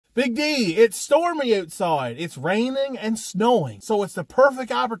Big D, it's stormy outside. It's raining and snowing. So it's the perfect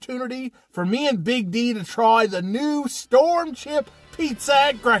opportunity for me and Big D to try the new Storm Chip Pizza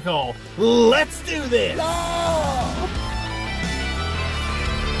at Greco. Let's do this! No!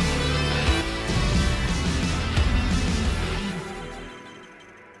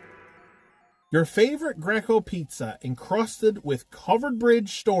 Your favorite Greco pizza encrusted with covered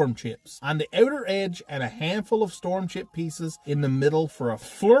bridge storm chips on the outer edge and a handful of storm chip pieces in the middle for a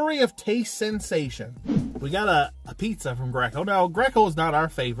flurry of taste sensation. We got a pizza from Greco. Now, Greco is not our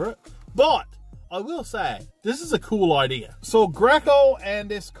favorite, but I will say, this is a cool idea. So Greco and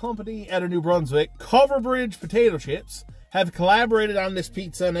this company out of New Brunswick, Cover Bridge Potato Chips, have collaborated on this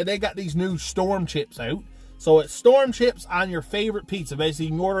pizza, and they got these new storm chips out. So it's storm chips on your favorite pizza. Basically,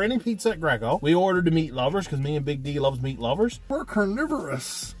 you can order any pizza at Greco. We ordered the meat lovers because me and Big D loves meat lovers. We're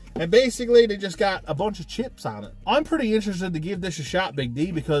carnivorous. And basically, they just got a bunch of chips on it. I'm pretty interested to give this a shot, Big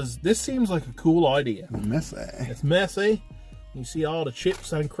D, because this seems like a cool idea. Messy. It's messy. You see all the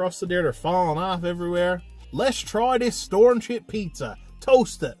chips encrusted there. They're falling off everywhere. Let's try this storm chip pizza.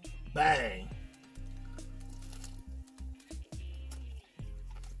 Toast it. Bang.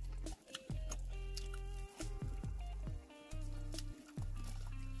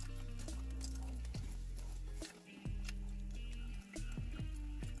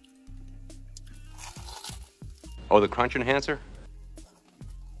 Oh, the crunch enhancer?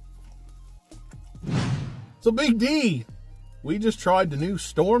 So Big D, we just tried the new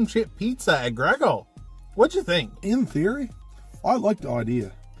Storm Chip Pizza at Greco. What'd you think? In theory, I like the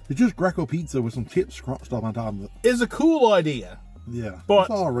idea. It's just Greco pizza with some chips crunched up on top of it. It's a cool idea. Yeah, but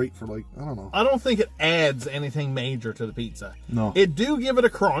it's all right for, like, I don't know. I don't think it adds anything major to the pizza. No. It do give it a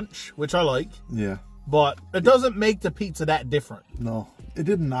crunch, which I like. Yeah. But it doesn't make the pizza that different. No, it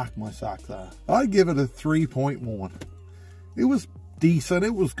didn't knock my socks off. I'd give it a 3.1. It was decent.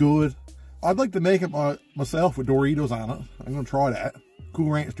 It was good. I'd like to make it myself with Doritos on it. I'm going to try that.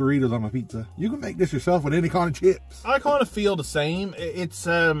 Cool Ranch Doritos on my pizza. You can make this yourself with any kind of chips. I kind of feel the same. It's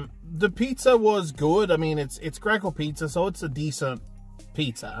the pizza was good. I mean, it's Greco pizza, so it's a decent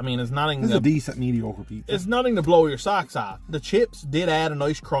pizza. I mean, it's nothing. It's a decent mediocre pizza. It's nothing to blow your socks off. The chips did add a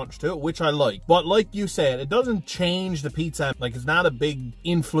nice crunch to it, which I like. But like you said, it doesn't change the pizza. Like, it's not a big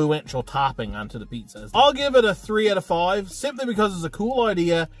influential topping onto the pizza. I'll give it a 3 out of 5, simply because it's a cool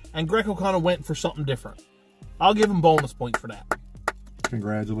idea, and Greco kind of went for something different. I'll give him bonus points for that.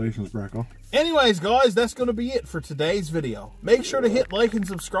 Congratulations, Greco. Anyways, guys, that's going to be it for today's video. Make sure to hit like and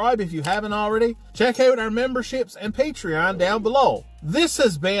subscribe if you haven't already. Check out our memberships and Patreon down below. This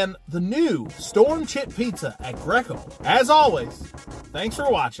has been the new Storm Chip Pizza at Greco. As always, thanks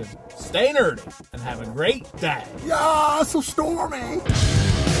for watching, stay nerdy, and have a great day. Yeah, so stormy.